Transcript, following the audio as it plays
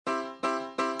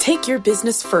Take your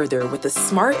business further with the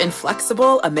smart and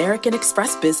flexible American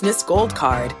Express Business Gold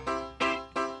Card.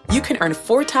 You can earn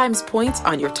 4 times points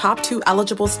on your top 2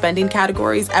 eligible spending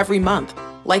categories every month,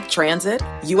 like transit,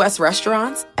 U.S.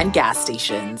 restaurants, and gas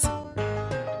stations.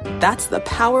 That's the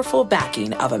powerful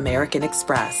backing of American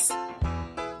Express.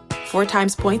 4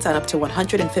 times points on up to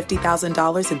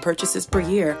 $150,000 in purchases per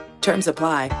year. Terms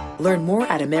apply. Learn more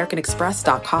at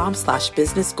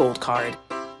americanexpress.com/businessgoldcard.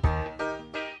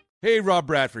 Hey, Rob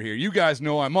Bradford here. You guys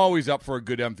know I'm always up for a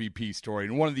good MVP story,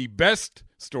 and one of the best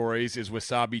stories is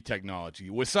Wasabi Technology.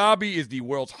 Wasabi is the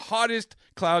world's hottest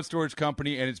cloud storage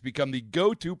company, and it's become the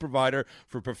go-to provider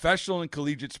for professional and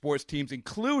collegiate sports teams,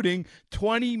 including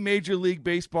 20 Major League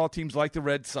Baseball teams like the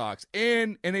Red Sox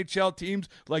and NHL teams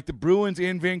like the Bruins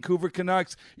and Vancouver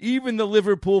Canucks. Even the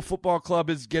Liverpool Football Club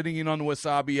is getting in on the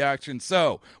Wasabi action.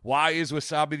 So, why is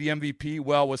Wasabi the MVP?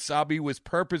 Well, Wasabi was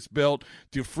purpose-built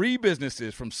to free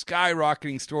businesses from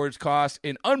skyrocketing storage costs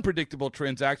and unpredictable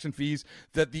transaction fees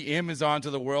that the Amazons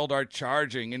of the world are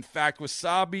charging. In fact,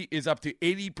 Wasabi is up to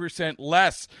 80%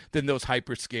 less than those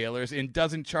hyperscalers and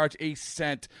doesn't charge a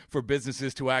cent for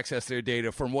businesses to access their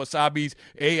data. From Wasabi's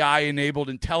AI-enabled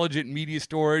intelligent media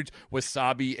storage,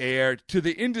 Wasabi Air, to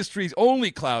the industry's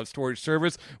only cloud storage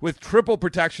service with triple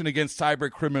protection against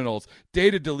cyber criminals,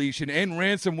 data deletion, and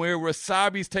ransomware,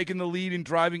 Wasabi's taken the lead in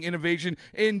driving innovation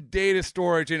in data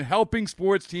storage and helping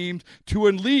sports teams to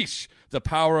unleash the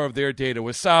power of their data.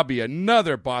 Wasabi,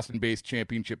 another Boston-based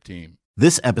championship team.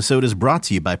 This episode is brought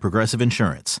to you by Progressive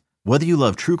Insurance. Whether you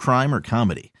love true crime or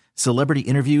comedy, celebrity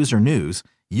interviews or news,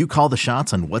 you call the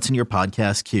shots on what's in your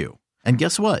podcast queue. And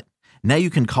guess what? Now you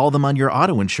can call them on your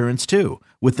auto insurance too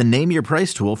with the Name Your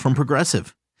Price tool from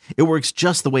Progressive. It works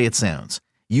just the way it sounds.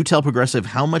 You tell Progressive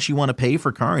how much you want to pay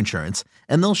for car insurance,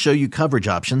 and they'll show you coverage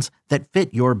options that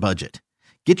fit your budget.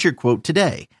 Get your quote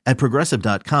today at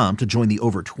Progressive.com to join the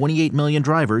over 28 million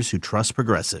drivers who trust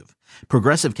Progressive.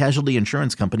 Progressive Casualty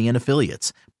Insurance Company and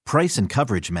Affiliates. Price and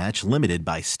coverage match limited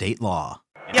by state law.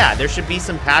 Yeah, there should be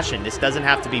some passion. This doesn't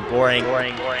have to be boring. You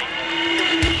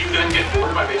couldn't get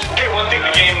bored by baseball. Hey, one thing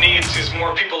the game needs is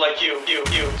more people like you.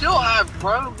 Still have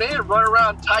grown men run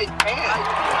around tight pants.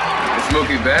 It's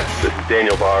Mookie Betts. This is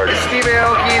Daniel Bard. It's Steve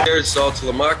Aoki. There's Saul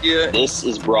Talamacchia. This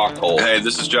is Brock Holt. Hey,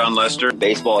 this is John Lester.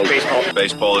 Baseball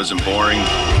isn't boring.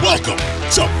 Welcome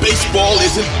to Baseball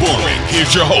Isn't Boring.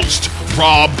 Here's your host,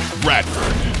 Rob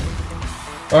Bradford.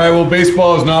 All right, well,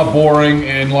 baseball is not boring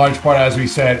in large part, as we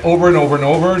said, over and over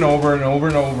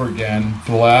again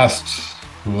for the last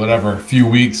few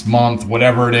weeks, month,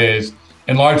 whatever it is,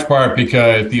 in large part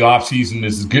because the off season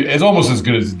is almost as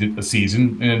good as the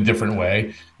season in a different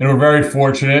way. And we're very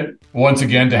fortunate once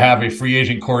again to have a free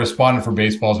agent correspondent for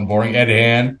Baseball Isn't Boring, Ed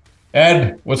Hand.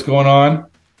 Ed, what's going on?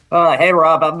 Hey,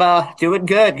 Rob, I'm doing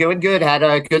good. Had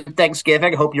a good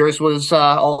Thanksgiving. Hope yours was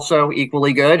also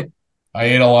equally good. I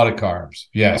ate a lot of carbs.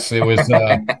 Yes, it was.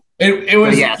 It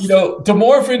was, yes. To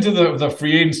morph into the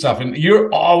free agent stuff, and you're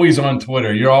always on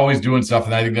Twitter. You're always doing stuff,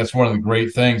 and I think that's one of the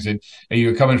great things. And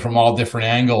you're coming from all different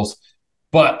angles.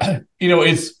 But,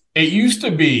 it used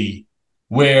to be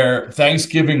where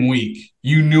Thanksgiving week,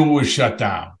 you knew it was shut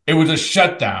down. It was a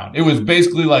shutdown. It was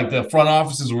basically like the front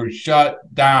offices were shut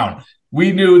down.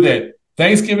 We knew that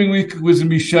Thanksgiving week was going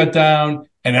to be shut down,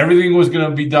 and everything was going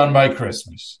to be done by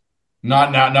Christmas.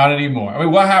 Not anymore. I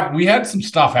mean, what happened? We had some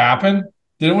stuff happen,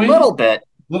 didn't we? A little bit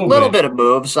of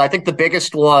moves. I think the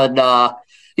biggest one,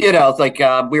 we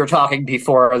were talking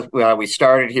before we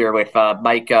started here with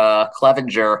Mike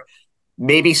Clevenger,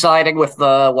 maybe signing with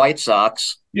the White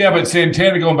Sox. Yeah, but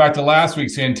Santana, going back to last week,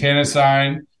 Santana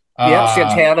signed.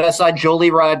 Santana signed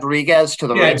Joely Rodriguez to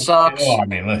the Red Sox. Oh, I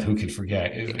mean, who could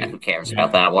forget? Who cares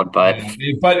about that one? But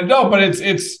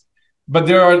But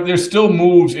there's still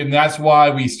moves, and that's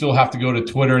why we still have to go to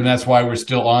Twitter, and that's why we're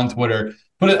still on Twitter.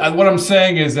 But what I'm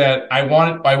saying is that I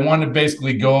want to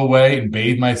basically go away and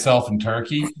bathe myself in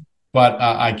turkey, but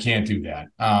I can't do that.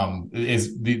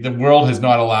 The world has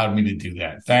not allowed me to do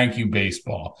that. Thank you,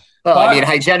 baseball. Well,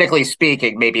 hygienically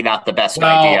speaking, maybe not the best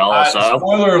idea. Also,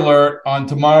 spoiler alert: on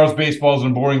tomorrow's Baseball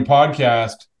Isn't Boring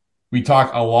podcast, we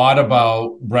talk a lot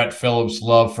about Brett Phillips'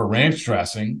 love for ranch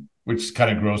dressing, which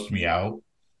kind of grossed me out.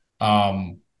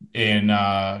 And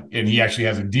he actually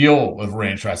has a deal with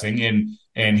ranch dressing,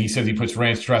 and he says he puts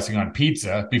ranch dressing on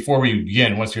pizza. Before we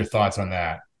begin, what's your thoughts on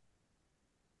that?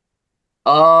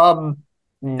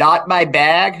 Not my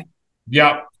bag.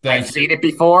 Yep. I've seen it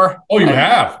before. Oh, you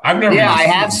have? I've never. Yeah, I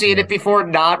have seen it before.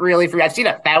 Not really. I've seen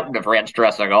a fountain of ranch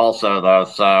dressing also, though.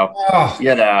 So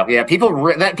people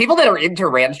that are into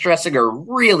ranch dressing are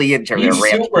really into their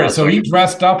ranch dressing. So he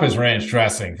dressed up as ranch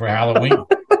dressing for Halloween.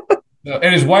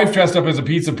 And his wife dressed up as a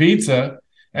pizza,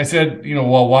 I said,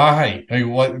 well, why?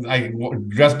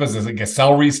 Dress up as like a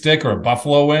celery stick or a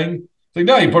buffalo wing? It's like,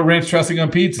 no, you put ranch dressing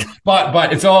on pizza.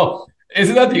 But it's all,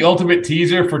 isn't that the ultimate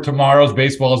teaser for tomorrow's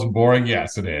Baseball Isn't Boring?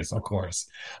 Yes, it is, of course.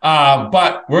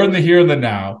 But we're in the here and the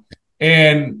now.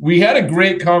 And we had a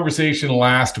great conversation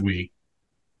last week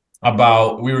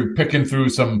about, we were picking through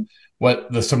some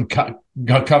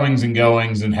comings and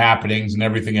goings and happenings and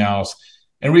everything else.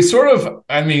 And we sort of,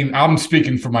 I'm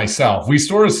speaking for myself, we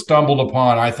sort of stumbled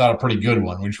upon, I thought, a pretty good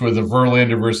one, which was the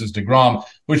Verlander versus DeGrom,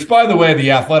 which, by the way,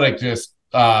 The Athletic just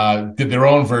did their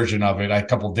own version of it a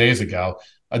couple of days ago.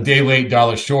 A day late,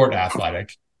 dollar short,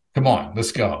 Athletic. Come on,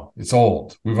 let's go. It's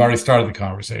old. We've already started the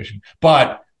conversation.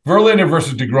 But Verlander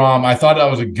versus DeGrom, I thought that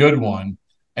was a good one.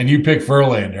 And you picked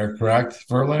Verlander, correct?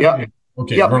 Verlander? Yep. Yeah.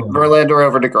 Okay. Yep. Verlander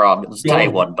over DeGrom. It's a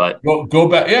tight one, but go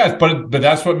back. Yeah, but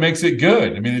that's what makes it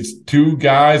good. I mean, it's two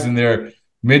guys in their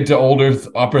mid to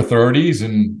upper 30s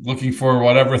and looking for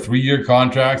whatever 3-year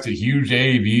contracts at huge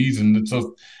AAVs. And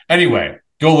so anyway,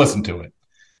 go listen to it.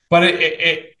 But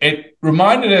it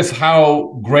reminded us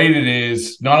how great it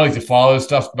is not only to follow this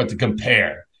stuff, but to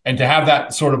compare and to have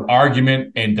that sort of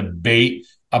argument and debate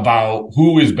about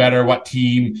who is better, what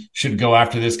team should go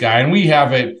after this guy. And we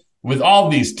have it with all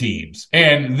these teams.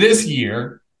 And this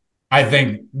year, I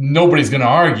think nobody's going to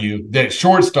argue that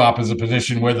shortstop is a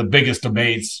position where the biggest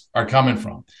debates are coming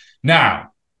from.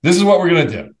 Now, this is what we're going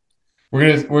to do.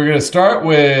 We're going to start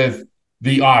with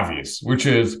the obvious, which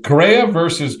is Correa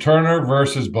versus Turner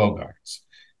versus Bogaerts.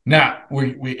 Now,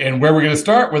 where we're going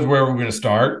to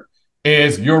start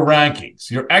is your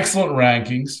rankings, your excellent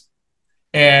rankings,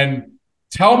 and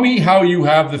tell me how you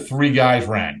have the three guys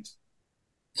ranked.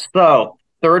 So,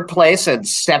 third place and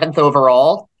 7th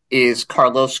overall is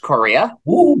Carlos Correa.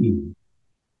 Ooh.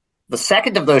 The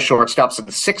second of those shortstops and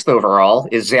 6th overall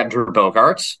is Xander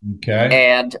Bogaerts. Okay.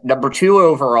 And number 2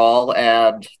 overall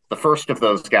and the first of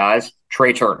those guys,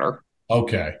 Trey Turner.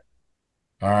 Okay.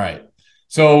 All right.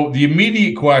 So the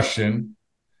immediate question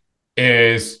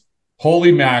is,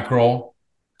 holy mackerel,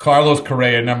 Carlos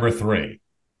Correa, number 3.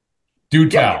 Do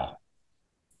tell. Yeah.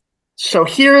 So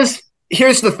here's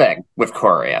the thing with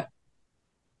Correa.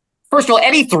 First of all,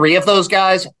 any 3 of those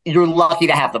guys, you're lucky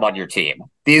to have them on your team.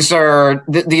 These are,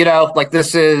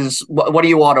 this is, what do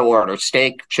you want to order?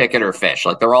 Steak, chicken, or fish?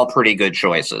 Like, they're all pretty good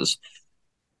choices.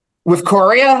 With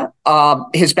Correa,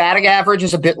 his batting average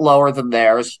is a bit lower than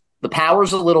theirs. The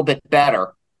power's a little bit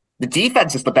better. The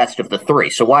defense is the best of the 3.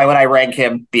 So why would I rank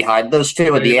him behind those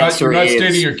 2? And the answer you're not is...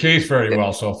 stating your case very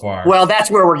well so far. Well, that's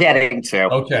where we're getting to.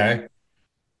 Okay.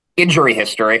 Injury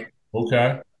history.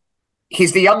 Okay.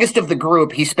 He's the youngest of the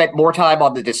group. He spent more time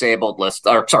on the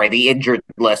the injured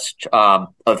list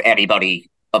of anybody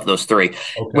of those 3. Okay.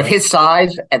 With his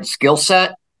size and skill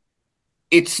set,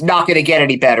 it's not going to get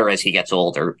any better as he gets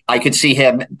older. I could see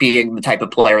him being the type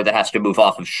of player that has to move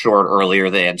off of short earlier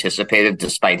than anticipated,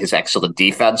 despite his excellent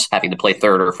defense. Having to play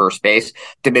third or first base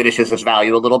diminishes his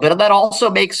value a little bit, and that also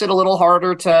makes it a little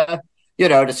harder to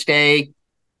stay.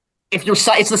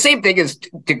 It's the same thing as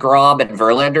DeGrom and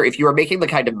Verlander. If you are making the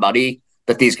kind of money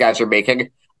that these guys are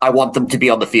making, I want them to be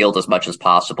on the field as much as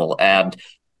possible. And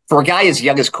for a guy as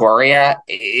young as Correa,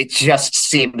 it just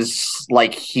seems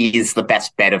like he's the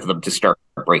best bet of them to start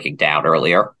breaking down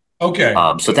earlier. Okay.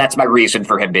 So that's my reason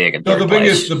for him being in third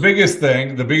place. The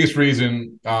biggest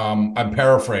reason, I'm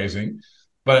paraphrasing,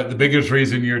 but the biggest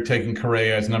reason you're taking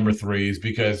Correa as number 3 is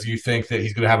because you think that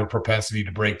he's going to have a propensity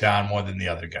to break down more than the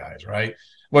other guys, right?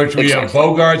 Which we have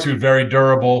Bogaerts, who's very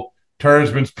durable.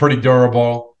 Turner's been pretty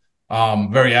durable,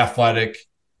 very athletic.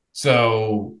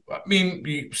 So,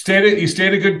 you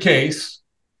state a good case.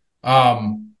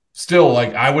 Still,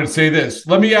 I would say this.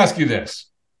 Let me ask you this.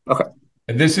 Okay.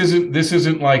 And this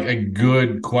isn't like a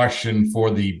good question for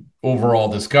the overall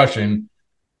discussion,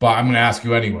 but I'm going to ask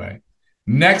you anyway.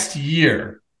 Next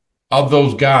year, of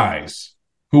those guys,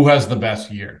 who has the best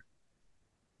year?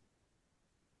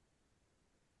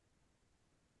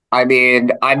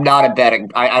 I'm not a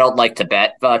betting. I don't like to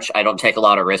bet much. I don't take a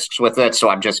lot of risks with it, so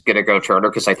I'm just going to go Turner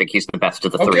because I think he's the best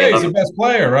of the 3 of them. Okay, he's the best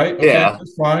player, right? Okay, yeah.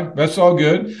 That's fine. That's all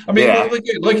good.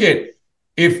 Look at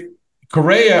if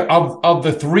Correa, of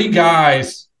the 3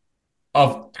 guys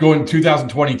of going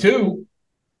 2022,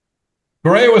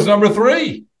 Correa was number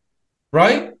 3,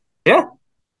 right? Yeah.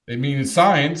 It's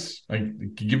science. I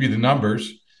can give you the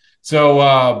numbers.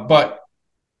 So, but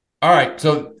all right.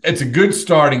 So it's a good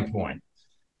starting point.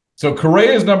 So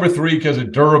Correa is number 3 because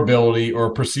of durability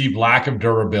or perceived lack of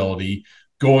durability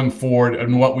going forward,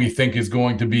 and what we think is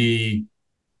going to be.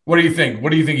 What do you think?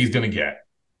 What do you think he's going to get?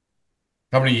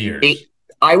 How many years?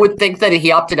 I would think that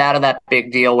he opted out of that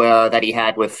big deal that he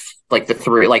had with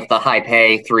the high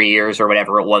pay 3 years or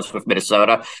whatever it was with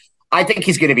Minnesota. I think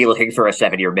he's going to be looking for a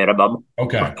 7-year minimum.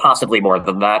 Okay. Possibly more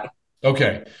than that.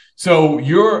 Okay. So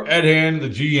you're Ed Hand, the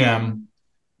GM.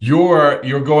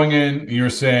 You're going in, you're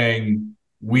saying,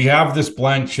 we have this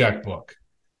blank checkbook.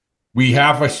 We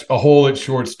have a hole at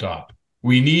shortstop.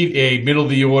 We need a middle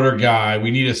of the order guy. We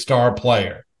need a star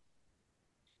player.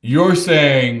 You're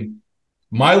saying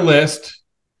my list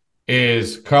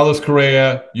is Carlos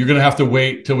Correa. You're going to have to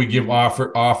wait till we give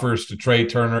offers to Trey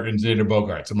Turner and Xander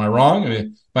Bogaerts. Am I wrong?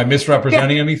 Am I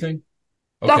misrepresenting anything?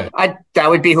 Okay. No, that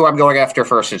would be who I'm going after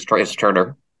first is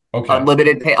Turner. Okay.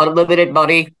 Unlimited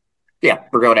money. Yeah,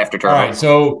 we're going after Turner. All right.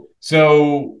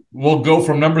 So we'll go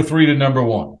from number 3 to number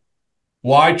 1.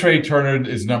 Why Trey Turner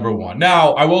is number 1?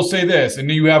 Now, I will say this,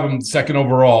 and you have him second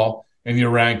overall in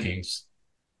your rankings.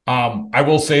 I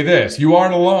will say this. You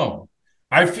aren't alone.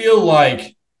 I feel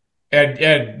like,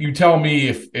 Ed, you tell me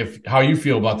if how you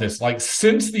feel about this. Like,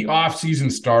 since the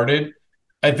offseason started,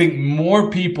 I think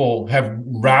more people have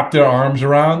wrapped their arms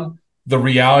around the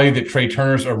reality that Trey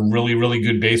Turner's a really, really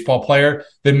good baseball player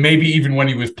than maybe even when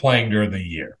he was playing during the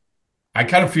year. I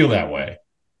kind of feel that way.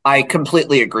 I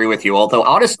completely agree with you. Although,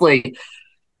 honestly,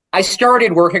 I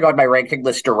started working on my ranking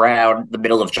list around the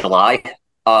middle of July,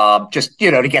 just,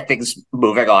 to get things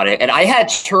moving on it. And I had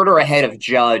Turner ahead of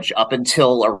Judge up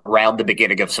until around the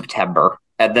beginning of September.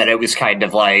 And then it was kind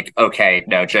of like, okay,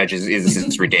 no, Judge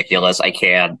is ridiculous. I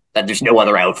can't. And there's no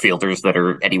other outfielders that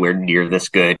are anywhere near this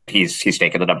good. He's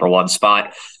taken the number 1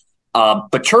 spot.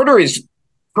 But Turner has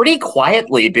pretty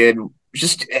quietly been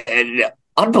just an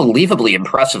unbelievably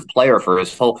impressive player for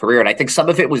his whole career. And I think some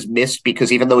of it was missed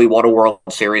because even though he won a World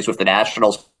Series with the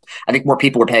Nationals, I think more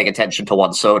people were paying attention to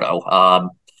Juan Soto.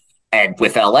 And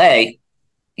with LA,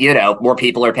 more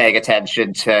people are paying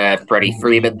attention to Freddie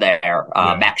Freeman there,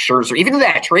 Max Scherzer. Even in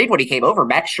that trade when he came over,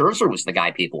 Max Scherzer was the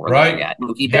guy people were looking at.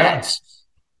 Mookie Betts.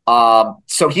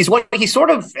 So his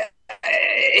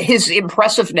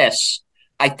impressiveness,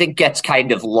 I think, gets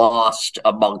kind of lost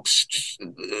amongst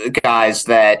guys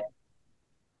that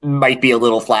might be a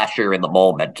little flashier in the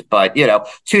moment. But,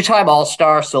 2-time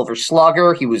All-Star, Silver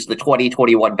Slugger. He was the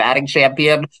 2021 batting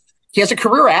champion. He has a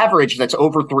career average that's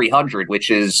over 300, which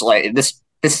is, like, in this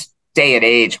day and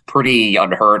age, pretty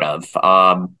unheard of.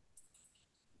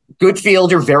 Good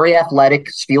fielder, very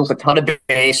athletic, steals a ton of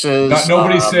bases.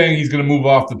 Nobody's saying he's going to move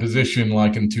off the position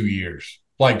like in 2 years.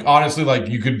 Like, honestly, like,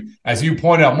 you could, as you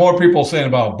point out, more people saying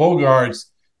about Bogaerts,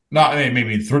 not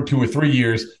maybe 2 or 3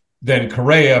 years than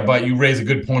Correa, but you raise a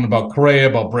good point about Correa,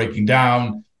 about breaking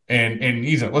down. And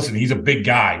he's a big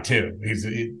guy too.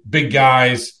 Big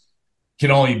guys can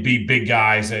only be big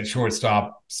guys at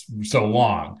shortstop so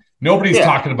long. Nobody's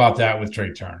talking about that with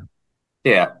Trey Turner.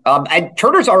 Yeah. And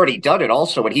Turner's already done it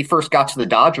also. When he first got to the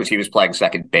Dodgers, he was playing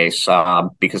second base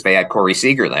because they had Corey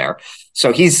Seager there.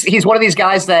 So he's one of these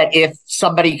guys that if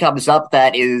somebody comes up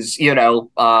that is,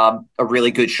 a really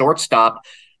good shortstop,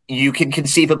 you can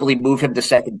conceivably move him to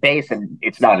second base and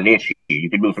it's not an issue. You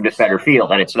can move him to center field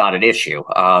and it's not an issue.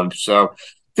 So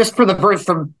just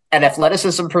from an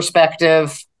athleticism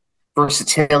perspective,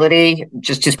 versatility,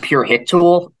 just pure hit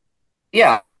tool.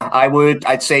 Yeah,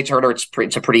 I'd say Turner,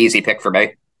 it's a pretty easy pick for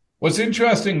me. What's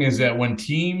interesting is that when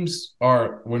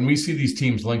we see these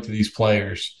teams linked to these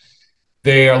players,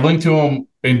 they are linked to them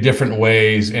in different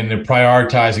ways and they're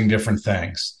prioritizing different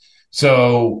things.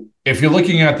 So if you're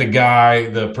looking at the guy,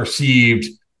 the perceived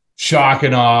shock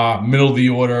and awe, middle of the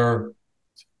order,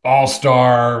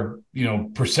 all-star,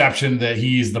 perception that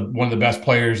he's one of the best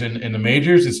players in the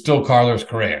majors, it's still Carlos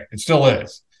Correa. It still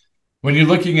is. When you're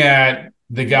looking at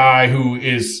the guy who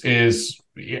is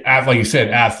like you said,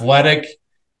 athletic,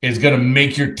 is going to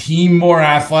make your team more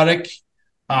athletic,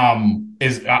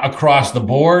 is across the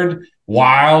board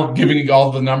while giving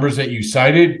all the numbers that you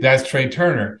cited, that's Trey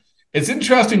Turner. It's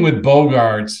interesting with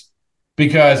Bogaerts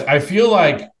because I feel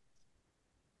like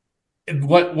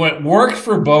what worked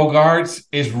for Bogaerts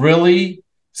is really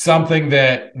something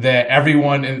that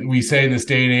everyone, we say in this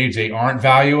day and age, they aren't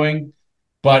valuing,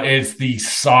 but it's the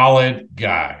solid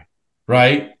guy,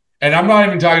 right? And I'm not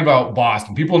even talking about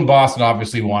Boston. People in Boston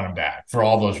obviously want him back for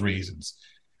all those reasons.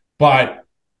 But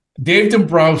Dave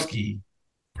Dombrowski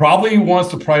probably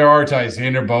wants to prioritize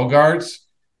Xander Bogaerts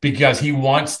because he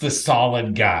wants the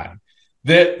solid guy.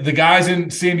 The guys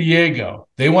in San Diego,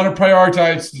 they want to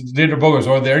prioritize Xander Bogaerts,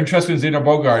 or they're interested in Xander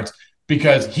Bogaerts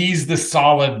because he's the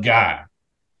solid guy.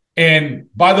 And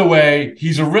by the way,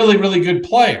 he's a really, really good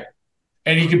player.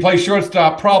 And he can play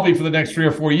shortstop probably for the next 3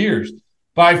 or 4 years.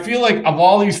 But I feel like of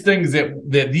all these things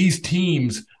that these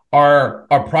teams are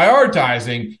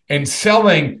prioritizing and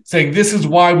selling, saying this is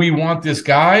why we want this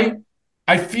guy.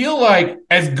 I feel like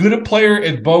as good a player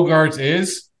as Bogaerts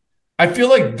is, I feel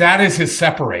like that is his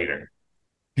separator.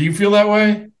 Do you feel that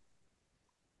way?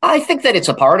 I think that it's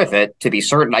a part of it, to be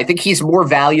certain. I think he's more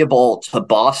valuable to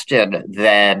Boston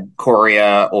than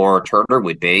Correa or Turner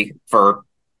would be for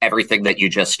everything that you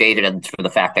just stated and for the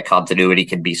fact that continuity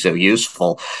can be so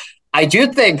useful. I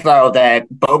do think, though, that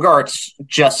Bogaerts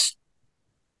just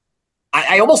 –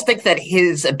 I almost think that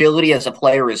his ability as a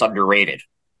player is underrated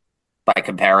by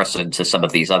comparison to some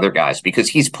of these other guys, because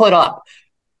he's put up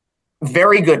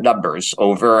very good numbers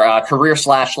over career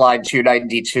slash line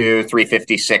 292,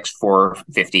 356,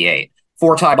 458.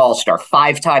 4-time All-Star,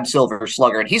 5-time Silver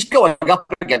Slugger, and he's going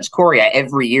up against Correa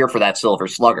every year for that Silver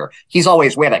Slugger. He's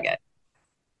always winning it.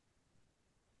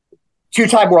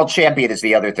 2-time world champion is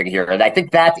the other thing here, and I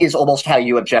think that is almost how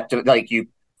you you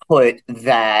put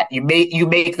that, you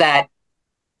make that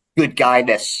good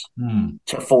guyness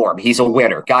to form. He's a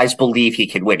winner. Guys believe he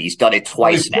can win. He's done it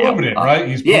twice now. It, right?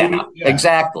 He's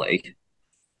exactly.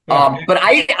 But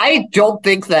I don't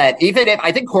think that, even if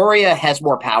I think Correa has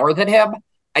more power than him,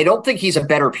 I don't think he's a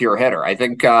better pure hitter. I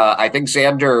think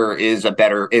Xander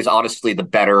is honestly the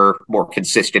better, more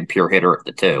consistent pure hitter of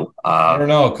the two. I don't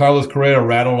know. Carlos Correa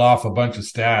rattled off a bunch of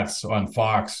stats on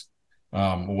Fox,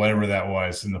 whatever that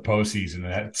was in the postseason, and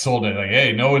that sold it like,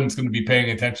 hey, no one's going to be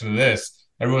paying attention to this.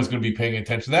 Everyone's going to be paying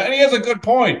attention to that. And he has a good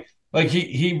point. Like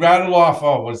he rattled off,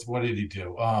 what did he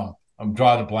do? I'm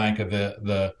drawing a blank of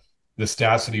the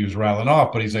stats that he was rattling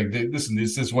off, but he's like, listen,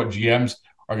 this is what GMs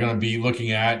are going to be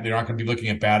looking at. They're not going to be looking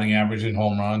at batting average and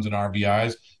home runs and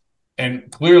RBIs.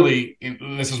 And clearly,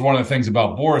 this is one of the things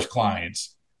about Boras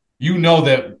clients. You know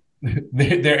that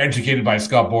they're educated by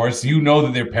Scott Boras. You know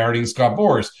that they're parroting Scott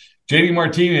Boras. JD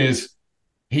Martinez,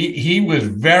 he was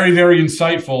very, very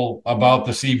insightful about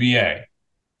the CBA,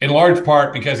 in large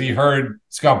part because he heard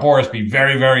Scott Boras be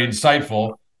very, very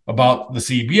insightful about the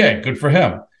CBA. Good for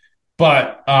him.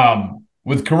 But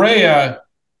with Correa,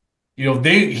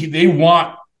 they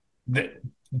want the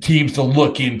teams to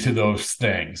look into those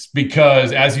things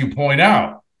because, as you point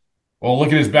out, well,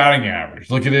 look at his batting average.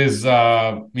 Look at his,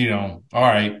 all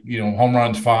right, home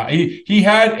runs fine. He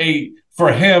had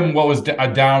for him, what was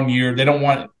a down year. They don't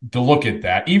want to look at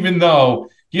that, even though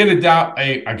he had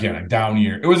a down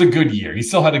year. It was a good year. He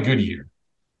still had a good year,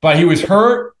 but he was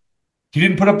hurt. He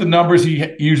didn't put up the numbers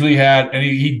he usually had, and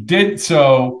he did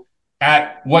so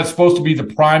at what's supposed to be the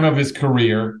prime of his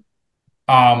career,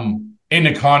 in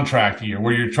a contract year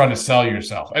where you're trying to sell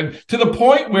yourself, and to the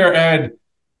point where, Ed,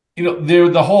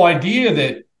 the whole idea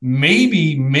that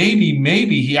maybe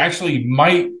he actually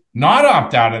might not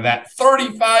opt out of that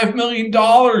 $35 million,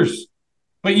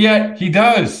 but yet he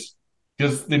does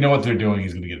because they know what they're doing.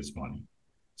 He's going to get his money.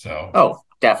 So,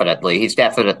 definitely, he's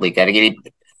definitely getting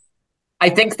it. I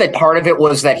think that part of it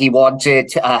was that he wanted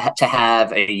to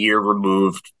have a year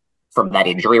removed from that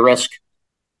injury risk.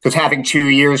 Because having 2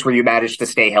 years where you managed to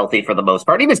stay healthy for the most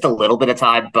part, he missed a little bit of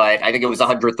time, but I think it was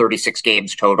 136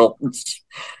 games total.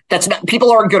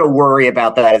 People aren't going to worry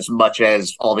about that as much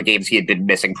as all the games he had been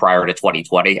missing prior to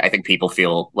 2020. I think people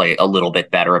feel like a little bit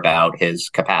better about his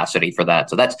capacity for that.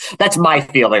 So that's my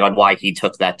feeling on why he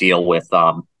took that deal with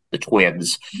the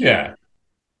Twins. Yeah.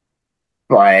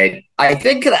 But I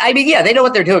think, they know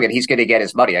what they're doing, and he's going to get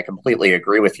his money. I completely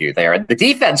agree with you there. And the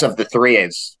defense of the three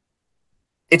is.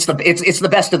 It's the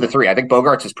best of the three. I think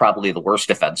Bogaerts is probably the worst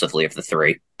defensively of the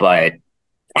three, but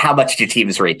how much do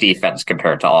teams rate defense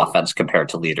compared to offense, compared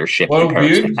to leadership?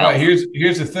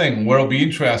 Here's the thing. What'll be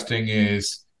interesting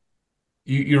is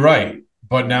you're right,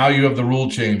 but now you have the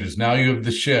rule changes. Now you have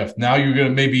the shift. Now you're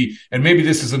going to maybe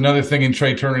this is another thing in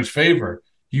Trey Turner's favor.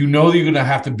 That you're going to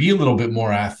have to be a little bit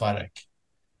more athletic.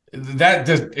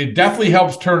 It definitely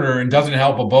helps Turner and doesn't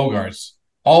help a Bogaerts.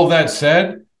 All of that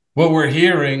said, what we're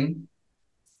hearing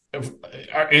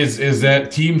is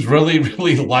that teams really,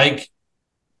 really like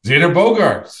Xander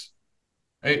Bogaerts.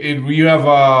 You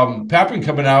have Papin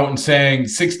coming out and saying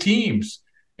 6 teams,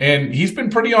 and he's been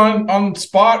pretty on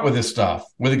spot with his stuff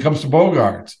when it comes to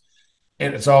Bogaerts.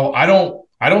 And so I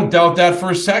don't doubt that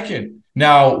for a second.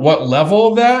 Now, what level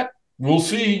of that, we'll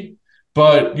see.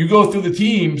 But you go through the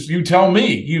teams, you tell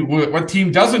me what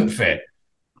team doesn't fit.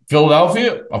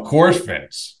 Philadelphia, of course,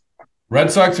 fits.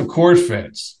 Red Sox, of course,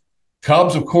 fits.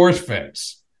 Cubs, of course,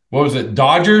 fits. What was it?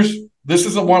 Dodgers? This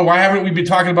is the one. Why haven't we been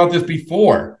talking about this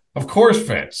before? Of course,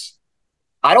 fits.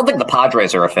 I don't think the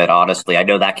Padres are a fit, honestly. I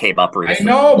know that came up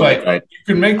recently. I know, but you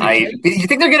can make you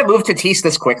think they're going to move Tatis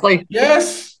this quickly?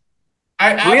 Yes.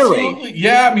 Absolutely.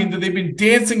 Yeah, they've been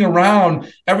dancing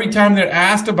around. Every time they're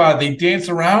asked about it, they dance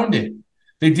around it.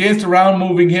 They danced around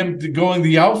moving him to going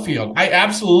the outfield. I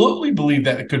absolutely believe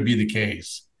that it could be the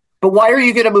case. But why are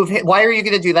you going to move him? Why are you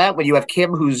going to do that when you have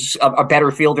Kim, who's a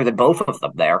better fielder than both of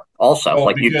them there? Also,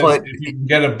 if you can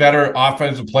get a better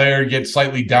offensive player, get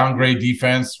slightly downgrade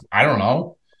defense. I don't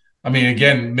know. I mean,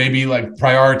 again, maybe like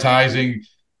prioritizing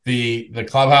the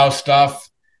clubhouse stuff.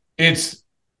 I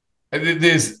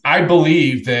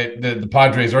believe that the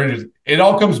Padres are interested. It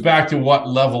all comes back to what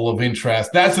level of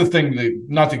interest. That's the thing that,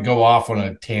 not to go off on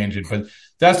a tangent, but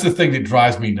that's the thing that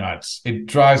drives me nuts. It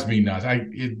drives me nuts.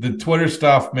 The Twitter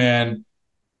stuff, man,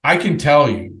 I can tell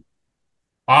you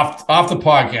off the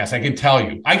podcast, I can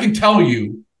tell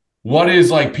you what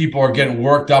is like people are getting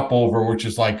worked up over, which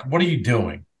is like, what are you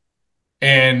doing?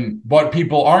 And what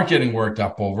people aren't getting worked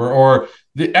up over, or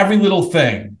every little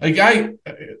thing. Like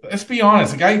let's be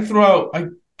honest. Like I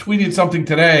tweeted something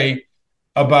today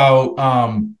about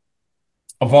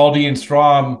Eovaldi and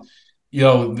Strom. You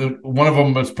know, one of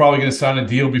them was probably going to sign a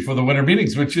deal before the winter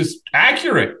meetings, which is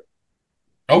accurate.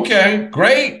 Okay,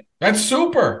 great, that's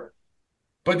super.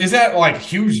 But is that like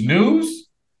huge news?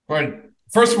 Right.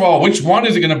 First of all, which one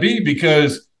is it going to be?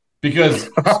 Because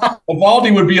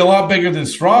Eovaldi would be a lot bigger than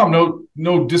Strom.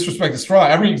 No disrespect to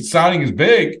Strom. Every signing is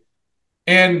big.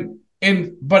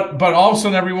 But all of a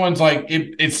sudden everyone's like,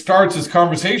 it starts this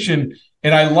conversation,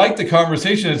 and I like the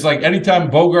conversation. It's like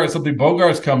anytime something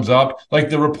Bogaerts comes up, like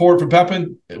the report from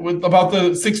Pepin about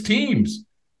the 6 teams.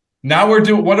 Now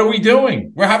what are we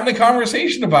doing? We're having a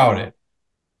conversation about it.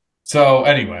 So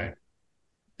anyway,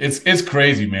 it's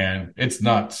crazy, man. It's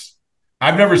nuts.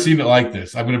 I've never seen it like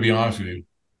this. I'm going to be honest with you.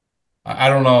 I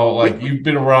don't know, like you've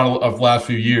been around of the last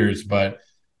few years, but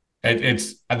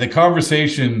it's the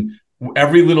conversation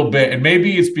every little bit. And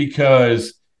maybe it's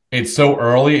because it's so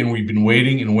early and we've been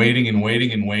waiting, and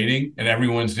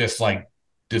everyone's just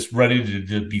ready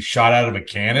to be shot out of a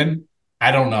cannon.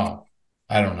 I don't know.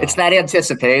 It's that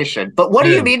anticipation. But what do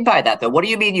you mean by that, though? What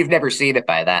do you mean you've never seen it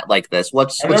by that like this?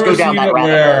 Let's go down that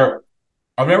rabbit hole.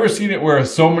 I've never seen it where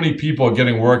so many people are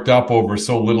getting worked up over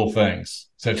such little things.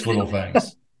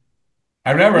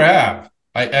 I never have.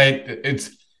 It's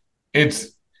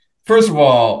first of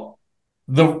all,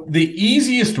 the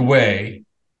easiest way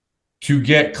to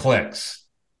get clicks,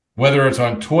 whether it's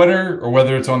on Twitter or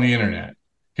whether it's on the internet.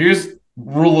 Here's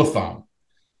rule of thumb.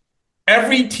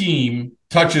 Every team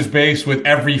touches base with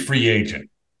every free agent.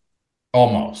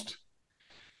 Almost.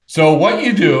 So what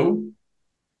you do,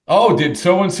 did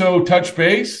so-and-so touch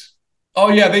base? Oh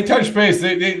yeah, they touched base.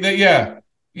 Yeah,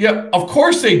 of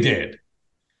course they did.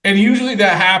 And usually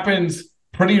that happens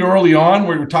pretty early on,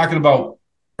 where we're talking about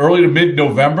early to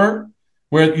mid-November,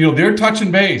 where they're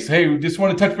touching base. Hey, we just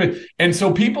want to touch base. And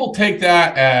so people take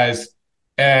that as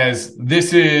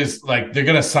this is like they're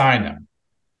going to sign them.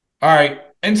 All right.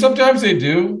 And sometimes they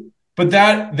do, but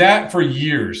that for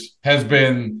years has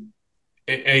been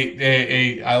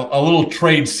a little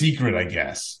trade secret, I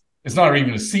guess. It's not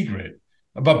even a secret,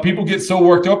 but people get so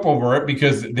worked up over it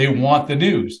because they want the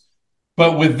news.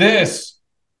 But with this,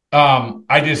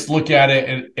 I just look at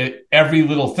it at every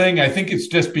little thing. I think it's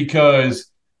just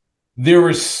because there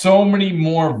are so many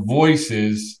more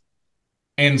voices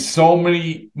and so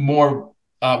many more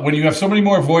when you have so many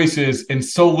more voices and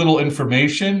so little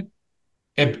information,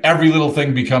 every little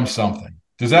thing becomes something.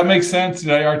 Does that make sense?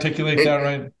 Did I articulate that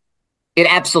right? It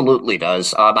absolutely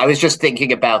does. I was just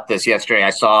thinking about this yesterday. I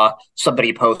saw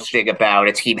somebody posting about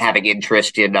a team having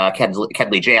interest in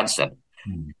Kenley Jansen.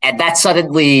 And that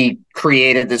suddenly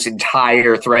created this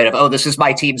entire thread of, this is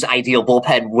my team's ideal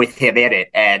bullpen with him in it.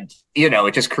 And,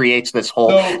 it just creates this whole...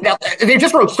 Now, they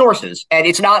just wrote sources. And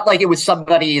it's not like it was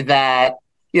somebody that,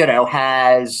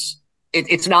 has...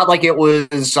 It's not like it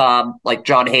was like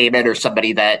John Heyman or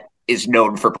somebody that is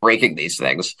known for breaking these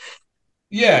things.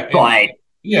 Yeah. But...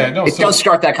 it does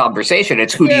start that conversation.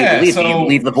 It's who do you believe? Do you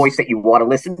believe the voice that you want to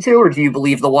listen to, or do you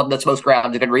believe the one that's most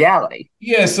grounded in reality?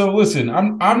 Yeah. So listen,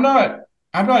 I'm not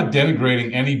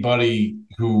denigrating anybody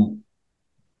who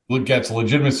gets a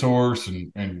legitimate source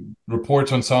and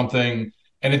reports on something,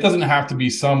 and it doesn't have to be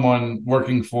someone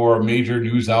working for a major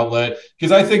news outlet,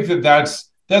 because I think that's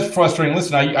frustrating.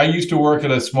 Listen, I used to work at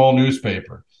a small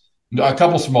newspaper. A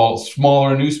couple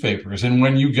smaller newspapers. And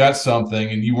when you got something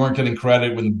and you weren't getting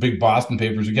credit when the big Boston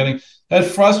papers are getting,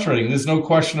 that's frustrating. There's no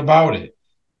question about it.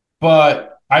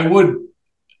 But I would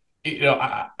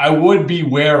be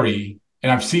wary,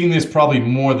 and I've seen this probably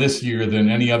more this year than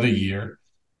any other year,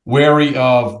 wary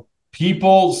of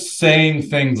people saying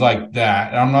things like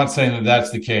that. And I'm not saying that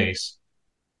that's the case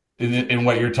in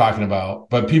what you're talking about,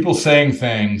 but people saying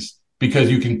things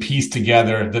because you can piece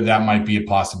together that might be a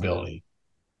possibility.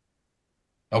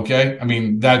 Okay. I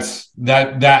mean, that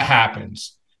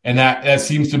happens. And that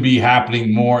seems to be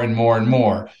happening more and more and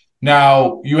more.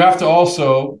 Now, you have to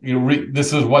also,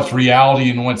 this is what's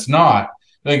reality and what's not.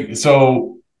 Like,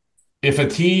 so if a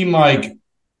team like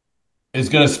is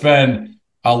going to spend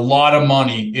a lot of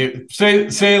money,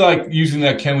 say like using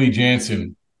that Kenley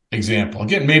Jansen example.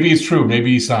 Again, maybe it's true.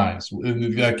 Maybe he signs.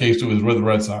 In that case, it was with the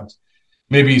Red Sox.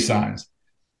 Maybe he signs.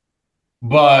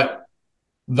 But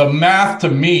the math to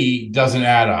me doesn't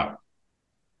add up,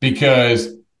 because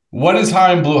how does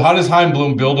Chaim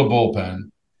Bloom build a bullpen?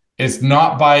 It's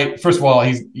not by, first of all,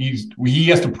 he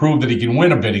has to prove that he can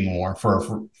win a bidding war for a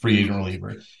free agent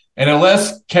reliever. And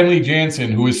unless Kenley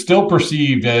Jansen, who is still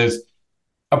perceived as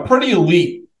a pretty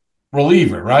elite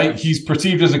reliever, right? He's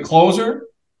perceived as a closer,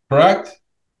 correct?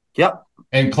 Yep.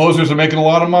 And closers are making a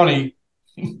lot of money.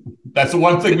 That's the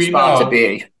one thing we know.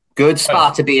 Good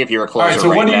spot to be if you're a closer. All right, so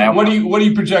what do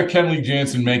you project Kenley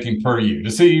Jansen making per year? To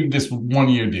say this 1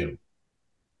 year deal.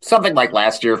 Something like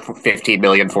last year for $15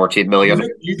 million, $14 million.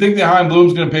 You think that Chaim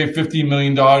Bloom's going to pay $15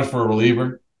 million for a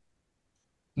reliever?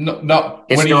 No.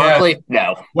 Historically,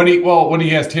 no. When he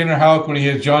has Tanner Houck, when he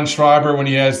has John Schreiber, when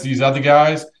he has these other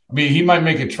guys, I mean, he might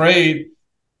make a trade.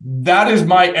 That is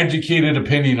my educated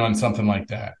opinion on something like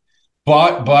that.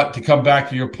 But to come back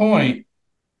to your point,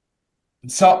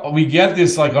 so we get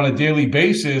this like on a daily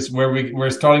basis where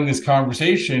we're starting this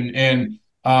conversation, and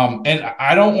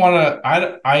I don't want to.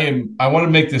 I want to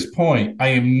make this point. I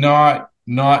am not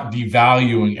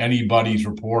devaluing anybody's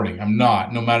reporting. I'm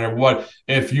not. No matter what,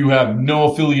 if you have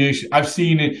no affiliation, I've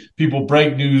seen it. People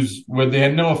break news where they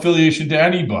had no affiliation to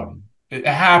anybody. It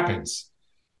happens.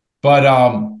 But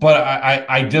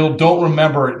I don't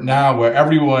remember it now where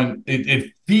everyone.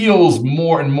 It feels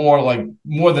more and more like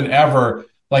more than ever.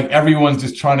 Like everyone's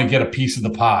just trying to get a piece of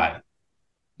the pie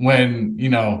when,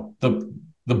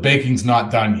 the baking's not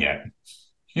done yet,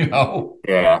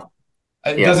 Yeah.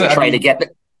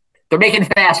 They're making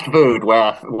fast food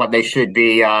when they should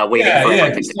be waiting for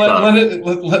everything to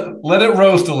cook. Let it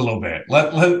roast a little bit.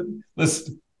 Let's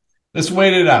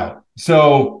wait it out.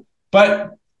 So,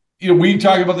 but, we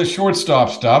talk about the shortstop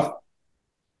stuff,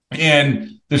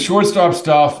 and the shortstop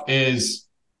stuff is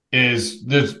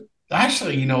there's,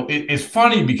 actually, it's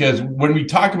funny because when we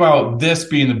talk about this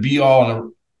being the be all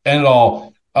and end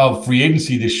all of free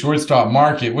agency, the shortstop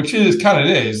market, which is kind of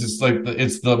it's like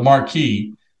it's the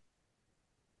marquee.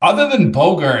 Other than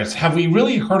Bogaerts, have we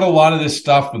really heard a lot of this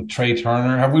stuff with Trey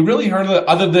Turner? Have we really heard of it?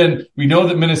 Other than we know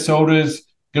that Minnesota's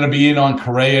going to be in on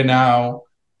Correa now,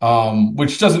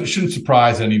 which shouldn't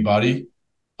surprise anybody.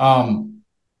 But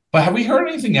have we heard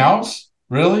anything else?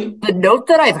 Really? The note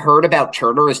that I've heard about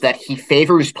Turner is that he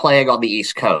favors playing on the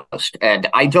East Coast. And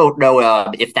I don't know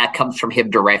if that comes from him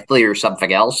directly or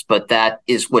something else, but that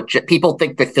is what people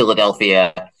think that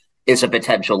Philadelphia is a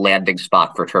potential landing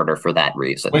spot for Turner for that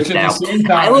reason. Which now, at the same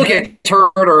time, I look at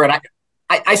Turner and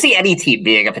I see any team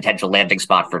being a potential landing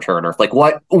spot for Turner. Like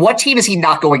what team is he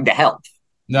not going to help?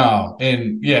 No.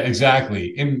 And yeah,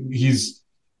 exactly. And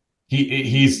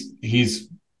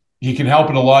he can help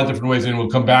in a lot of different ways, and we'll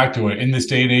come back to it. In this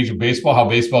day and age of baseball, how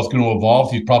baseball is going to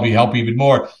evolve, he'd probably help even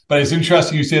more. But it's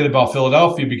interesting you say that about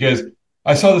Philadelphia, because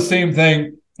I saw the same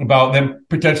thing about them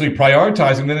potentially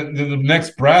prioritizing. Then in the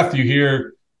next breath, you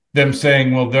hear them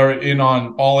saying, well, they're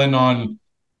all in on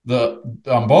the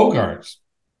Bogaerts.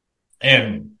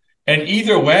 And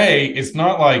either way, it's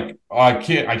not like, I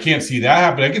can't see that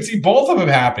happening. I can see both of them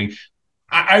happening.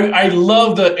 I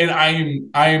love and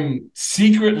I'm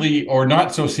secretly, or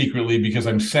not so secretly because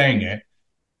I'm saying it,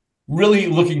 really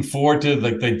looking forward to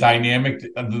like the dynamic,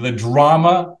 the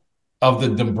drama of the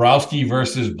Dombrowski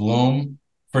versus Bloom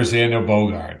for Xander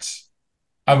Bogaerts.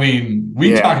 I mean,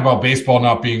 we talk about baseball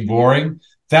not being boring.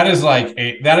 That is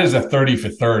a 30 for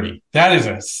 30.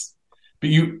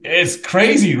 It's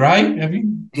crazy, right?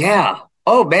 Yeah.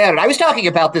 Oh man, I was talking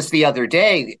about this the other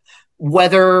day.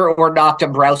 Whether or not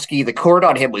Dombrowski, the cord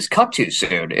on him was cut too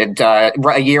soon. And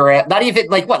a year, not even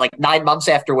like 9 months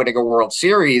after winning a World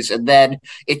Series. And then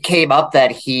it came up that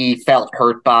he felt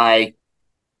hurt by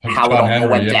how it all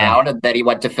went down. And then he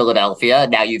went to Philadelphia.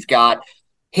 And now you've got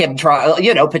him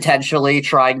potentially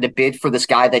trying to bid for this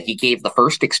guy that he gave the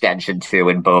first extension to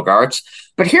in Bogaerts.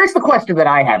 But here's the question that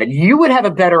I have, and you would have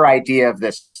a better idea of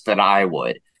this than I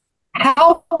would.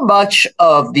 How much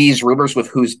of these rumors with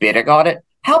who's bidding on it,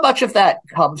 how much of that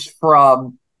comes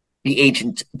from the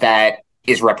agent that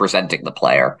is representing the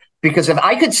player? Because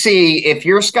if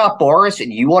you're Scott Boras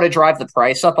and you want to drive the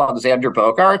price up on Xander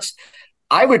Bogaerts,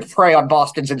 I would prey on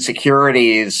Boston's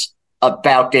insecurities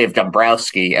about Dave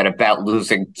Dombrowski and about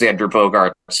losing Xander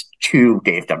Bogaerts to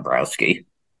Dave Dombrowski.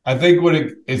 I think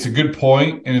it's a good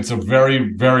point, and it's a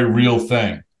very, very real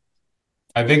thing.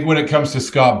 I think when it comes to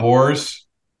Scott Boras,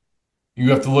 you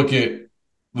have to look at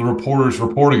the reporters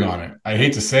reporting on it. I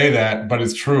hate to say that, but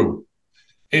it's true.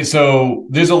 And so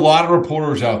there's a lot of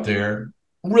reporters out there,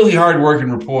 really hardworking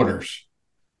reporters,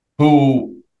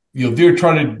 who they're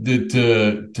trying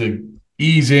to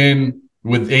ease in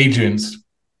with agents,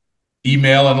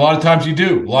 email, and a lot of times you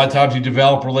do. A lot of times you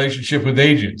develop a relationship with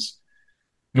agents.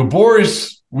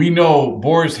 Boras, we know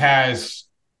Boras has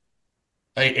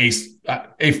a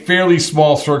fairly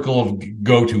small circle of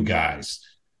go-to guys.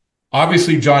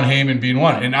 Obviously, John Heyman being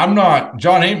one. And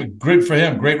John Heyman, great for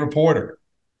him, great reporter.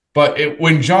 But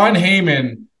when John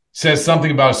Heyman says something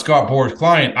about a Scott Boras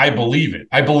client, I believe it.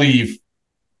 I believe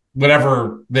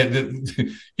whatever,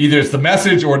 either it's the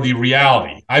message or the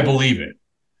reality. I believe it.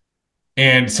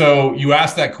 And so you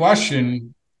ask that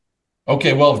question,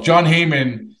 okay, well, if John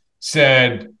Heyman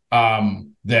said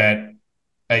that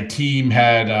a team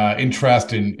had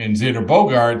interest in Xander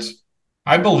Bogaerts,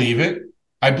 I believe it.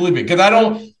 I believe it. Because I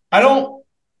don't,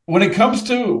 when it comes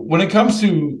to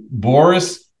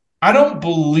Boras, I don't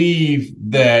believe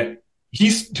that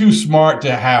he's too smart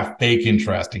to have fake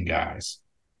interest in guys.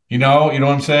 You know what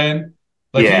I'm saying?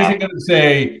 Like, yeah. He isn't going to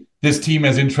say this team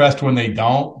has interest when they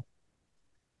don't.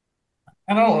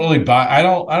 I don't really buy. I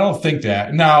don't think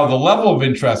that. Now, the level of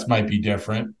interest might be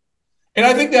different, and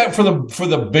I think that for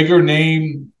the bigger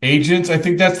name agents, I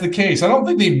think that's the case. I don't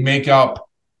think they make up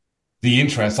the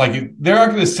interest. Like, they're not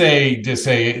going to say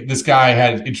this guy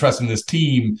had interest in this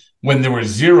team when there was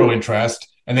zero interest.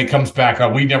 And then comes back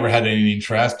up, we never had any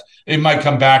interest. It might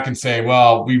come back and say,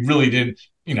 well, we really didn't,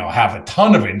 have a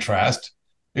ton of interest.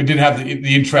 It didn't have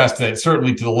the interest that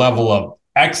certainly to the level of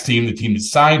X team, the team that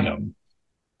signed him.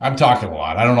 I'm talking a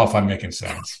lot. I don't know if I'm making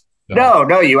sense. So.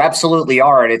 No, you absolutely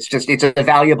are. And it's a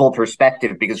valuable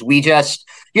perspective because we just,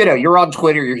 you're on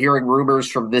Twitter, you're hearing rumors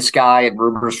from this guy and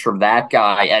rumors from that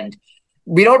guy. And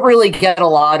we don't really get a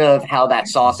lot of how that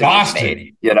sausage is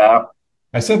made,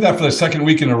 I said that for the second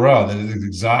week in a row. That is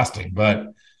exhausting,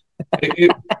 but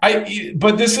it's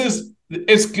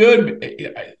good.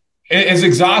 As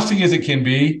exhausting as it can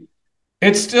be,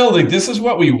 it's still like, this is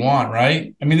what we want,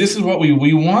 right? I mean, this is what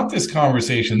we want, this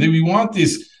conversation. We want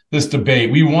this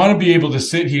debate. We want to be able to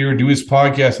sit here and do this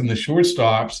podcast in the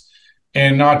shortstops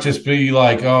and not just be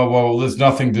like, oh, well, there's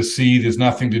nothing to see. There's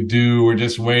nothing to do. We're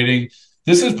just waiting.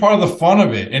 This is part of the fun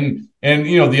of it. And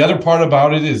the other part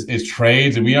about it is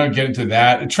trades, and we don't get into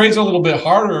that. Trades are a little bit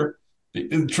harder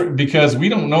because we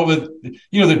don't know that,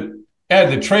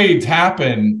 the trades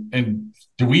happen. And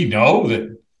do we know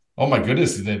that, oh my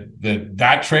goodness,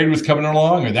 that trade was coming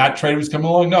along or that trade was coming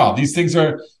along? No, these things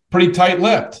are pretty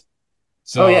tight-lipped.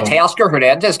 So, Teoscar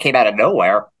Hernandez came out of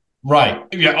nowhere. Right.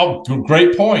 Yeah. Oh,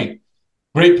 great point.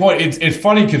 Great point. It's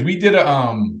funny because I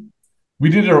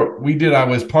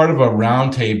was part of a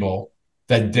roundtable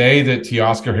that day that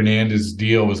Teoscar Hernandez's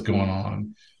deal was going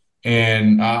on.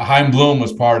 And Chaim Bloom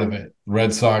was part of it.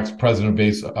 Red Sox president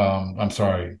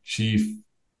of chief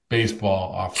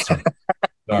baseball officer.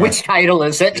 Which title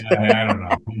is it? I don't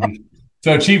know.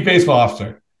 So chief baseball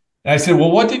officer. And I said,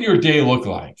 well, what did your day look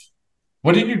like?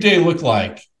 What did your day look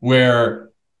like?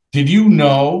 Did you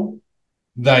know,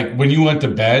 like, when you went to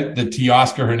bed that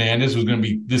Teoscar Hernandez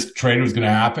this trade was going to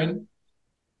happen?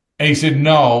 And he said,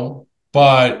 no,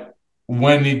 but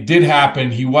when it did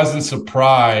happen, he wasn't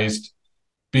surprised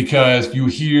because you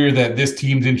hear that this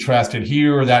team's interested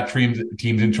here or that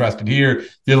team's interested here.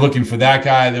 They're looking for that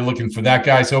guy. They're looking for that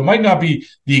guy. So it might not be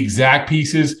the exact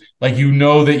pieces. Like,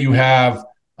 that you have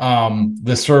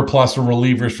the surplus of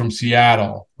relievers from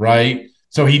Seattle, right?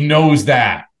 So he knows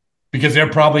that because they're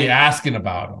probably asking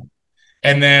about him.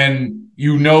 And then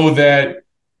that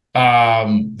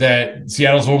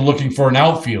Seattle's looking for an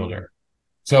outfielder.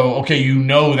 So, okay,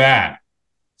 that.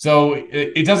 So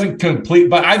it doesn't complete,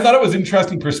 but I thought it was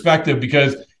interesting perspective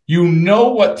because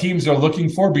what teams are looking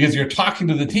for because you're talking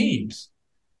to the teams,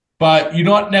 but you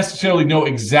don't necessarily know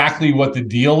exactly what the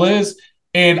deal is.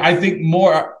 And I think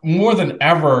more than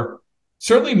ever,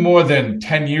 certainly more than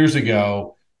 10 years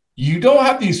ago, you don't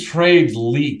have these trades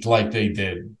leaked like they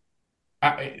did.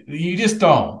 You just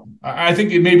don't. I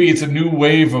think maybe it's a new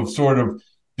wave of sort of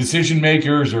decision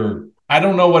makers, or I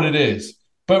don't know what it is.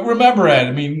 But remember,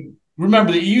 Ed,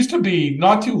 remember that it used to be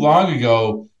not too long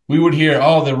ago, we would hear,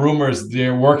 the rumors,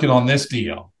 they're working on this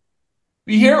deal.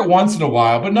 We hear it once in a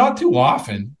while, but not too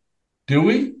often. Do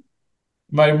we?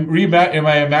 Am I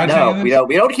imagining this? No,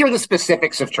 we don't hear the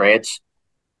specifics of trades.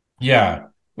 Yeah,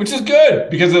 which is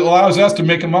good because it allows us to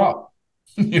make them up,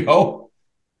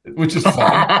 which is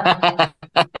fun.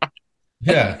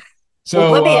 Yeah.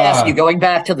 So let me ask you, going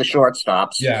back to the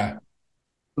shortstops. Yeah.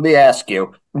 Let me ask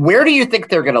you, where do you think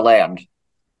they're going to land?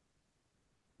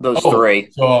 those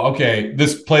three. So, okay,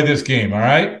 play this game, all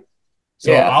right?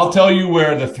 So Yeah. I'll tell you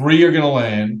where the three are going to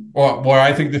land, or where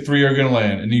I think the three are going to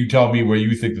land, and you tell me where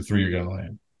you think the three are going to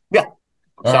land. Yeah,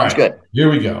 sounds good. Here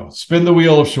we go. Spin the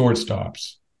wheel of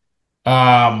shortstops.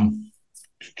 I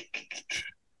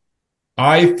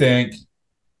think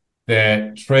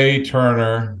that Trey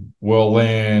Turner will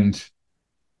land.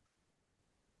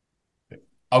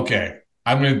 Okay,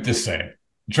 I'm going to just say it.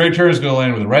 Trey Turner is going to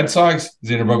land with the Red Sox.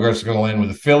 Xander Bogaerts is going to land with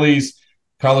the Phillies.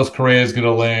 Carlos Correa is going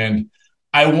to land.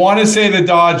 I want to say the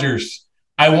Dodgers.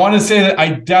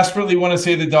 I desperately want to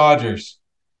say the Dodgers.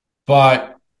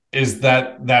 But is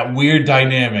that weird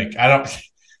dynamic? The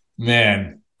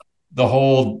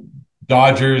whole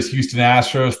Dodgers, Houston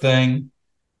Astros thing.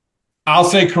 I'll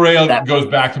say Correa goes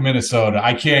back to Minnesota.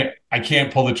 I can't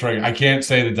pull the trigger. I can't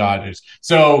say the Dodgers.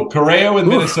 So Correa with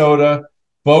Minnesota,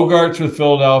 Bogaerts with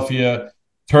Philadelphia,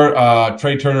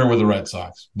 Trey Turner with the Red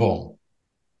Sox. Boom.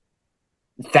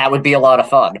 That would be a lot of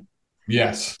fun.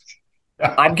 Yes.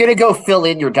 I'm going to go fill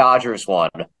in your Dodgers one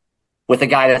with a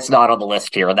guy that's not on the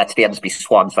list here, and that's Dansby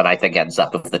Swanson, I think, ends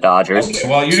up with the Dodgers. Okay,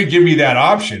 well, you didn't give me that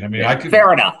option. I mean, I could.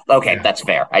 Fair enough. Okay, that's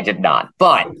fair. I did not.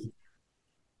 But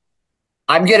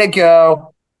I'm going to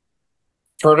go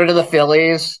Turner to the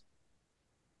Phillies.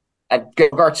 I've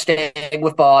got staying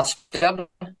with Boston.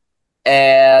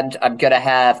 And I'm going to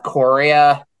have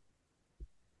Correa.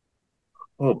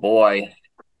 Oh, boy.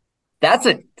 That's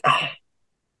a...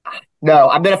 No,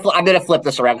 I'm gonna flip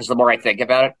this around because the more I think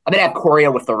about it, I'm gonna have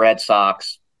Correa with the Red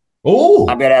Sox. Oh,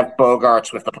 I'm gonna have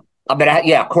Bogaerts with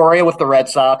Correa with the Red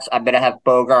Sox. I'm gonna have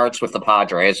Bogaerts with the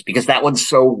Padres because that one's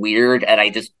so weird and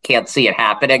I just can't see it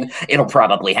happening. It'll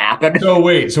probably happen. So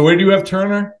wait, where do you have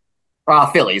Turner?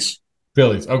 Phillies.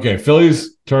 Okay,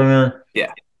 Phillies, Turner.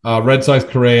 Yeah. Red Sox,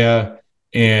 Correa,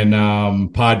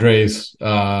 and Padres,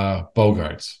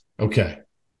 Bogaerts. Okay,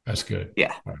 that's good.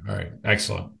 Yeah. All right,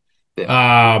 excellent.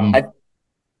 Yeah.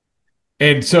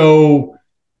 And so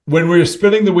when we're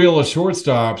spinning the wheel of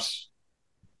shortstops,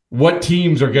 what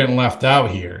teams are getting left out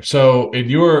here? So in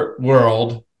your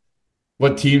world,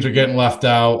 what teams are getting left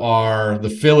out are the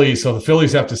Phillies. So the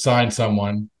Phillies have to sign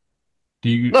someone.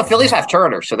 No, Phillies have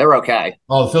Turner, so they're okay.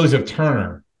 Oh, the Phillies have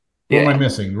Turner. Who am I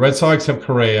missing? Red Sox have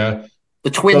Correa. The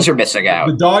Twins are missing out.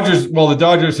 The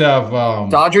Dodgers have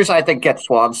Dodgers, I think, get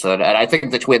Swanson, and I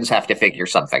think the Twins have to figure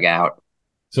something out.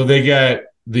 So they get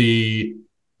the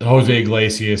Jose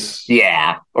Iglesias.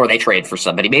 Yeah, or they trade for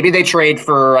somebody. Maybe they trade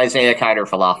for Isaiah Kiner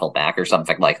Falafel or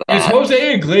something like that. Is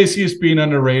Jose Iglesias being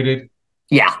underrated?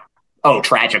 Yeah. Oh,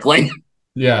 tragically.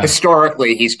 Yeah.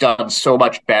 Historically, he's done so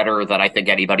much better than I think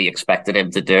anybody expected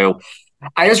him to do.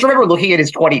 I just remember looking at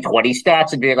his 2020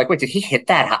 stats and being like, wait, did he hit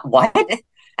that? What?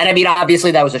 And I mean,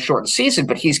 obviously that was a shortened season,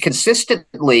 but he's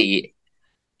consistently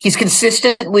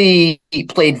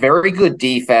played very good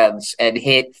defense and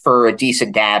hit for a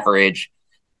decent average,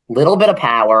 little bit of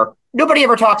power. Nobody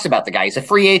ever talks about the guy. He's a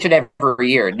free agent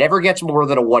every year. Never gets more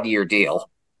than a 1-year deal.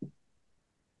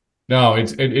 No,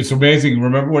 it's amazing.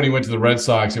 Remember when he went to the Red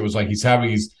Sox? It was like he's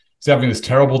having this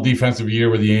terrible defensive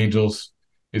year with the Angels.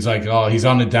 It's like, oh, he's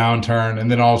on the downturn, and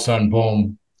then all of a sudden,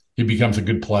 boom, he becomes a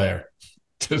good player.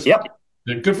 Yep.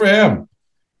 Good for him.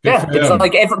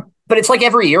 It's like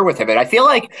every year with him. And I feel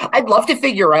like I'd love to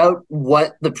figure out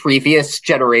what the previous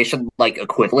generation, like,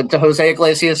 equivalent to Jose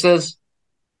Iglesias is.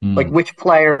 Like, which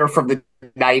player from the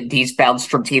 90s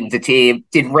bounced from team to team,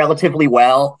 did relatively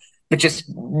well, but just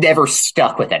never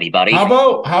stuck with anybody. How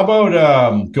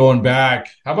about going back?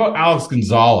 How about Alex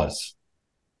Gonzalez?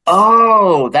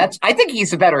 Oh, I think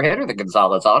he's a better hitter than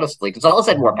Gonzalez, honestly. Gonzalez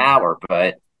had more power,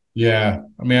 but... Yeah,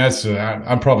 I mean,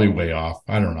 I'm probably way off.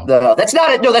 I don't know. No, that's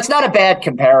not a bad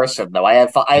comparison, though. I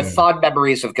have fond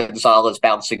memories of Gonzalez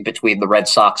bouncing between the Red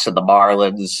Sox and the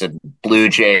Marlins and Blue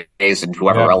Jays and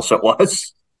whoever else it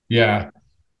was. Yeah.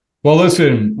 Well,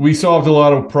 listen, we solved a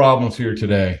lot of problems here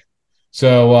today.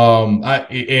 So,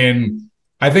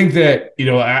 I think that,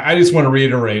 I just want to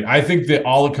reiterate, I think that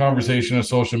all the conversation on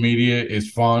social media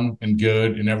is fun and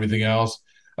good and everything else.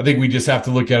 I think we just have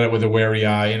to look at it with a wary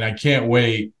eye, and I can't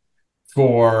wait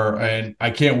for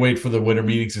the winter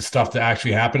meetings and stuff to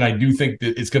actually happen. I do think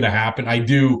that it's going to happen. I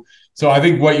do. So I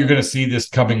think what you're going to see this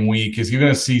coming week is you're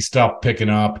going to see stuff picking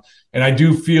up. And I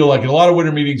do feel like in a lot of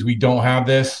winter meetings, we don't have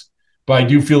this, but I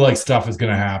do feel like stuff is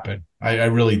going to happen. I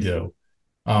really do.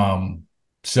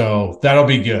 So that'll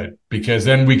be good because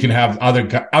then we can have other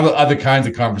kinds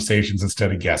of conversations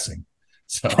instead of guessing.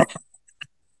 So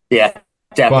yeah,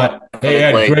 definitely. But hey,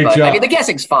 Ed, great job. I mean, the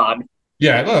guessing's fun.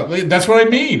 Yeah, look, that's what I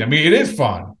mean. I mean, it is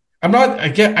fun. I'm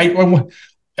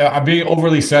being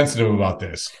overly sensitive about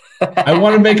this. I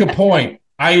want to make a point.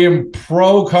 I am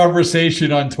pro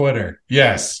conversation on Twitter.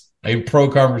 Yes, I am pro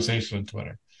conversation on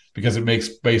Twitter because it makes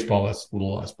baseball a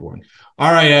little less boring.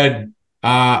 All right, Ed,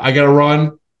 I got to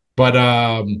run, but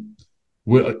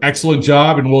excellent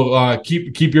job, and we'll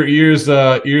keep your ears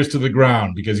to the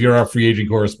ground because you're our free agent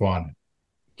correspondent.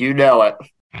 You know it.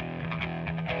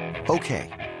 Okay,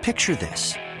 picture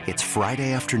this. It's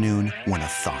Friday afternoon when a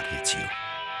thought hits you.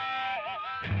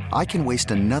 I can waste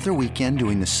another weekend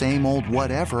doing the same old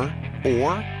whatever,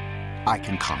 or I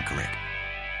can conquer it.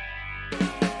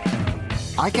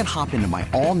 I can hop into my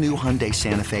all-new Hyundai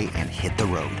Santa Fe and hit the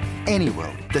road. Any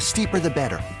road. The steeper, the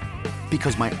better.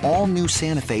 Because my all-new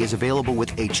Santa Fe is available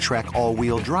with H-Track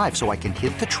all-wheel drive, so I can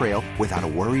hit the trail without a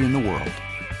worry in the world.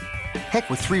 Heck,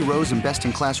 with 3 rows and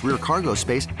best-in-class rear cargo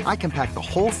space, I can pack the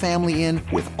whole family in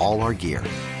with all our gear.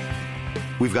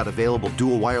 We've got available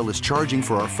dual wireless charging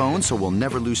for our phones, so we'll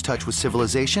never lose touch with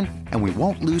civilization, and we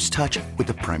won't lose touch with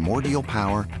the primordial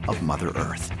power of Mother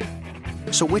Earth.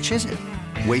 So which is it?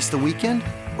 Waste the weekend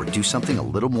or do something a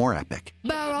little more epic?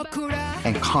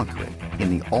 And conquer it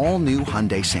in the all-new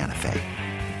Hyundai Santa Fe.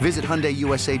 Visit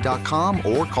HyundaiUSA.com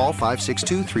or call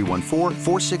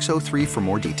 562-314-4603 for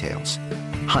more details.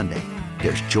 Hyundai,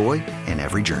 there's joy in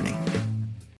every journey.